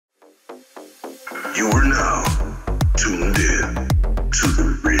You are now tuned in to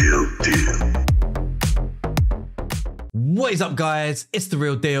The Real Deal. What is up, guys? It's The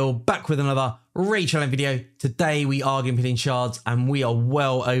Real Deal, back with another Raid Challenge video. Today we are gameplay shards and we are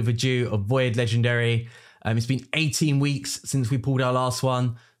well overdue a Void Legendary. It's been 18 weeks since we pulled our last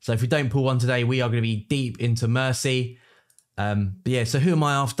one. So if we don't pull one today, we are going to be deep into Mercy. But yeah, so who am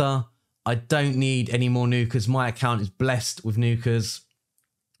I after? I don't need any more nukers. My account is blessed with nukers.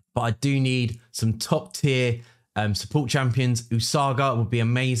 But I do need some top tier support champions. Usaga would be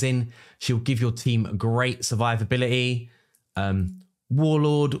amazing. She'll give your team great survivability.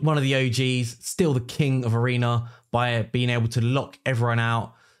 Warlord, one of the OGs, still the king of Arena by being able to lock everyone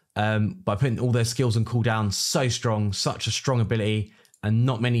out by putting all their skills on cooldown. So strong, such a strong ability, and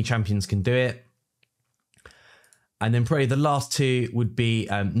not many champions can do it. And then probably the last two would be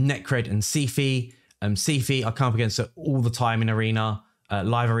Necred and Siphi. Siphi, I come up against her all the time in Arena.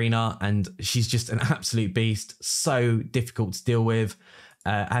 Live Arena, and she's just an absolute beast, so difficult to deal with.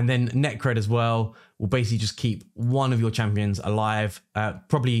 And then Necred as well will basically just keep one of your champions alive.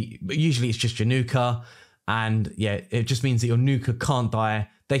 Usually it's just your nuker, and yeah, it just means that your nuker can't die.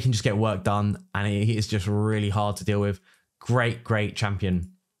 They can just get work done, and it is just really hard to deal with. Great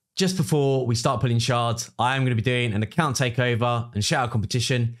champion. Just before we start pulling shards, I am going to be doing an account takeover and shout out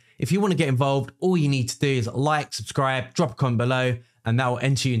competition. If you want to get involved, all you need to do is like, subscribe, drop a comment below, and that will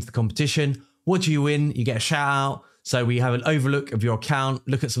enter you into the competition. What do you win? You get a shout out. So we have an overlook of your account,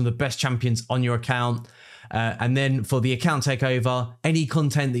 look at some of the best champions on your account. And then for the account takeover, any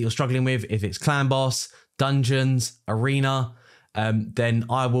content that you're struggling with, if it's clan boss, dungeons, arena, then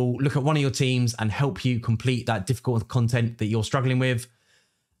I will look at one of your teams and help you complete that difficult content that you're struggling with.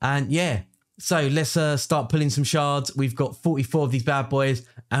 And yeah, so let's start pulling some shards. We've got 44 of these bad boys,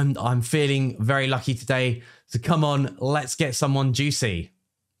 and I'm feeling very lucky today. So come on, let's get someone juicy.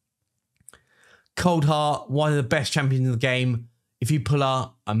 Cold Heart, one of the best champions in the game. If you pull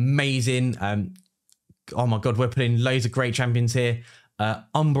her, amazing. Oh my God, we're putting loads of great champions here.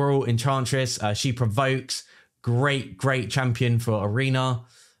 Umbral Enchantress, she provokes. Great champion for Arena.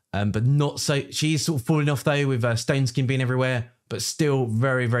 But not so, she's sort of falling off though with Stone Skin being everywhere, but still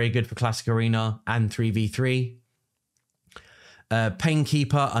very good for Classic Arena and 3v3.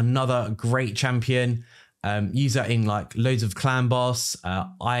 Painkeeper, another great champion. Use her in like loads of clan boss,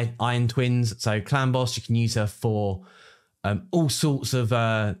 Iron Twins. So clan boss, you can use her for all sorts of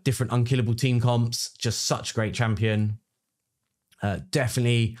different unkillable team comps. Just such a great champion.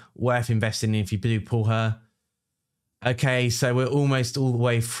 Definitely worth investing in if you do pull her. Okay, so we're almost all the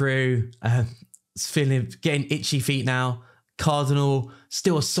way through. It's getting itchy feet now. Cardinal,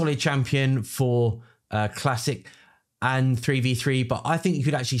 still a solid champion for Classic and 3v3, but I think you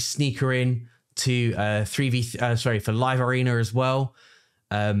could actually sneak her in to for Live Arena as well.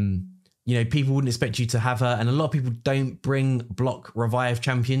 You know, people wouldn't expect you to have her, and a lot of people don't bring block revive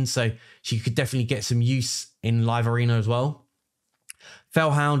champions, so she could definitely get some use in Live Arena as well.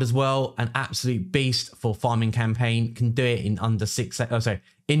 Fellhound as well, an absolute beast for farming campaign, can do it in under 6 seconds. Oh, sorry,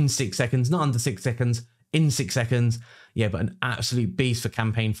 in 6 seconds, not under 6 seconds, in 6 seconds. Yeah, but an absolute beast for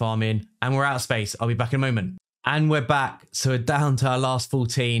campaign farming. And we're out of space. I'll be back in a moment. And we're back. So we're down to our last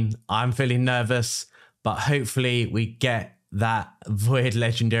 14. I'm feeling nervous, but hopefully we get that Void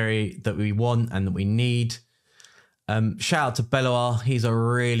Legendary that we want and that we need. Shout out to Belloir. He's a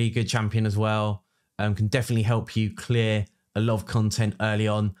really good champion as well. Can definitely help you clear a lot of content early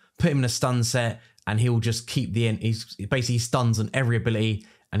on. Put him in a stun set and he'll just keep the end. He's basically stuns on every ability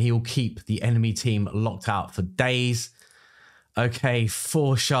and he will keep the enemy team locked out for days. Okay,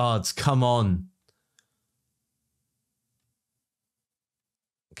 4 shards. Come on.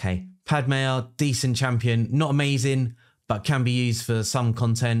 Okay, Padmea, decent champion. Not amazing, but can be used for some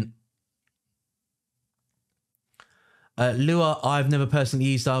content. Lua, I've never personally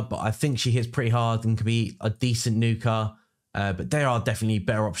used her, but I think she hits pretty hard and can be a decent nuker. But there are definitely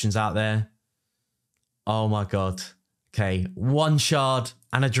better options out there. Oh my God. Okay, 1 shard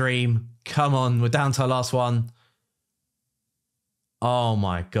and a dream. Come on, we're down to our last one. Oh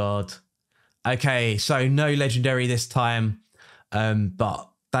my God. Okay, so no legendary this time. But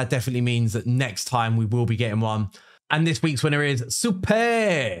that definitely means that next time we will be getting one. And this week's winner is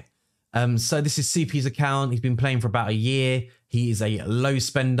Super. So this is CP's account. He's been playing for about a year. He is a low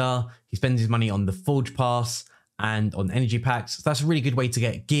spender. He spends his money on the Forge Pass and on energy packs. So that's a really good way to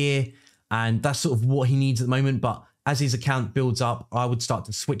get gear. And that's sort of what he needs at the moment. But as his account builds up, I would start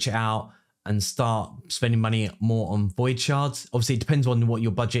to switch it out and start spending money more on Void Shards. Obviously, it depends on what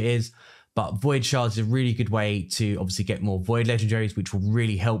your budget is. But Void Shards is a really good way to obviously get more Void Legendaries, which will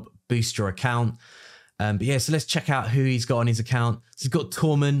really help boost your account. But yeah, so let's check out who he's got on his account. So he's got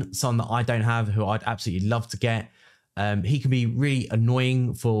Tormund, someone that I don't have, who I'd absolutely love to get. He can be really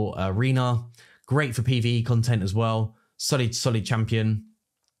annoying for Arena, great for PvE content as well. Solid champion.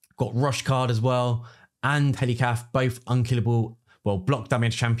 Got Roshkard as well, and Helicaf, both unkillable, well, block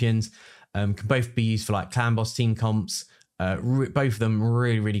damage champions. Can both be used for like clan boss team comps. Both of them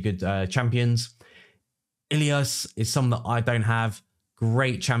really good champions. Ilias is someone that I don't have.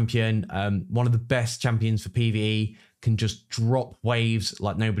 Great champion, one of the best champions for PvE, can just drop waves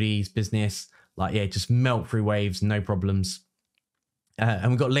like nobody's business. Like, yeah, just melt through waves, no problems.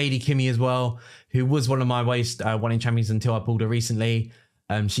 And we've got Lady Kimmy as well, who was one of my waste one in champions until I pulled her recently.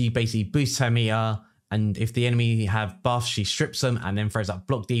 She basically boosts her meter, and if the enemy have buffs, she strips them and then throws out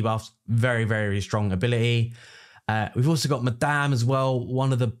block debuffs. Very strong ability. We've also got Madame as well,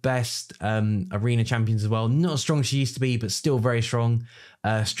 one of the best arena champions as well. Not as strong as she used to be, but still very strong.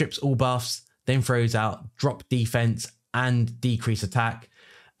 Strips all buffs, then throws out drop defense and decrease attack.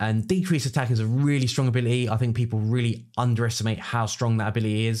 And decrease attack is a really strong ability. I think people really underestimate how strong that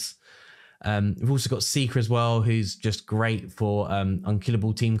ability is. We've also got Seeker as well, who's just great for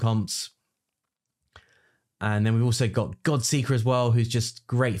unkillable team comps. And then we've also got Godseeker as well, who's just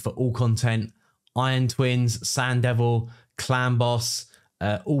great for all content. Iron Twins, Sand Devil, Clan Boss,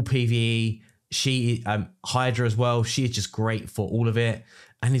 all PvE. She, Hydra as well. She is just great for all of it.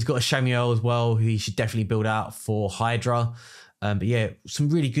 And he's got a Shamuel as well, who he should definitely build out for Hydra. But yeah, some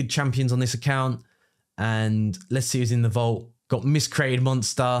really good champions on this account. And let's see who's in the vault. Got Miscreated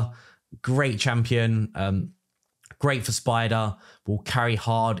Monster, great champion. Great for Spider, will carry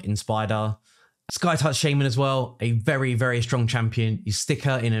hard in Spider. Skytouch Shaman as well, a very strong champion. You stick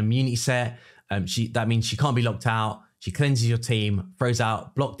her in an immunity set. That means she can't be locked out. She cleanses your team, throws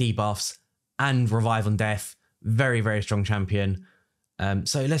out block debuffs and revive on death. Very strong champion.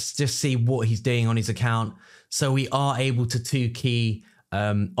 So let's just see what he's doing on his account. So we are able to 2-key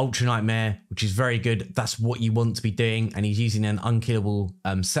Ultra Nightmare, which is very good. That's what you want to be doing. And he's using an unkillable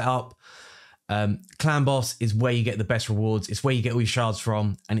setup. Clan Boss is where you get the best rewards. It's where you get all your shards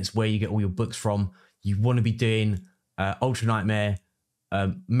from, and it's where you get all your books from. You want to be doing Ultra Nightmare,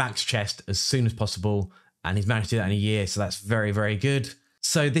 max chest as soon as possible, and he's managed to do that in a year, so that's very good.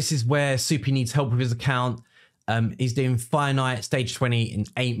 So this is where Soupy needs help with his account. He's doing Fire Knight stage 20 in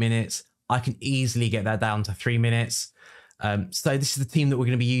 8 minutes. I can easily get that down to 3 minutes. So this is the team that we're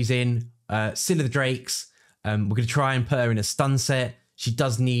going to be using. Scylla the Drakes. We're going to try and put her in a stun set. She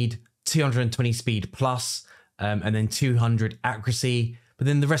does need 220 speed plus, and then 200 accuracy. But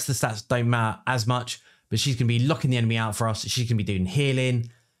then the rest of the stats don't matter as much. But she's going to be locking the enemy out for us. She's going to be doing healing,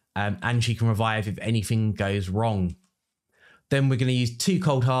 and she can revive if anything goes wrong. Then we're going to use 2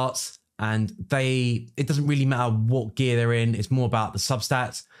 Cold Hearts, and it doesn't really matter what gear they're in. It's more about the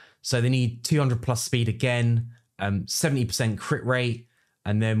substats. So they need 200 plus speed again, 70% crit rate,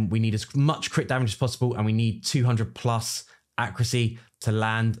 and then we need as much crit damage as possible, and we need 200 plus accuracy to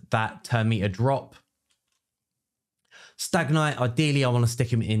land that turn meter drop. Stag Knight, ideally I want to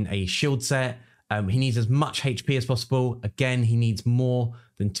stick him in a shield set. He needs as much HP as possible. Again, he needs more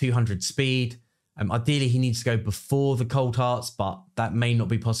than 200 speed. Ideally, he needs to go before the Cold Hearts, but that may not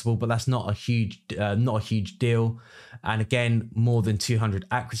be possible. But that's not a huge deal. And again, more than 200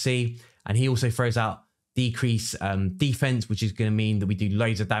 accuracy. And he also throws out decrease defense, which is going to mean that we do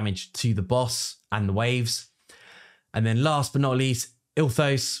loads of damage to the boss and the waves. And then last but not least,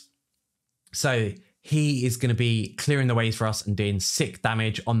 Ilthos. So he is going to be clearing the ways for us and doing sick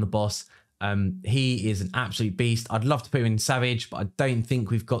damage on the boss. He is an absolute beast. I'd love to put him in Savage, but I don't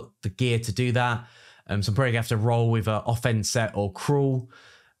think we've got the gear to do that. So I'm probably going to have to roll with an offense set or Cruel.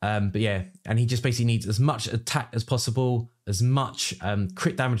 But yeah, and he just basically needs as much attack as possible, as much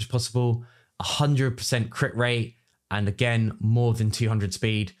crit damage as possible, 100% crit rate, and again, more than 200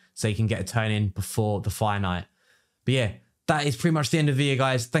 speed, so you can get a turn in before the Fire Knight. But yeah, that is pretty much the end of the video,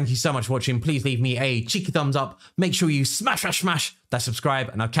 guys. Thank you so much for watching. Please leave me a cheeky thumbs up. Make sure you smash that subscribe,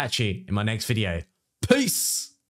 and I'll catch you in my next video. Peace!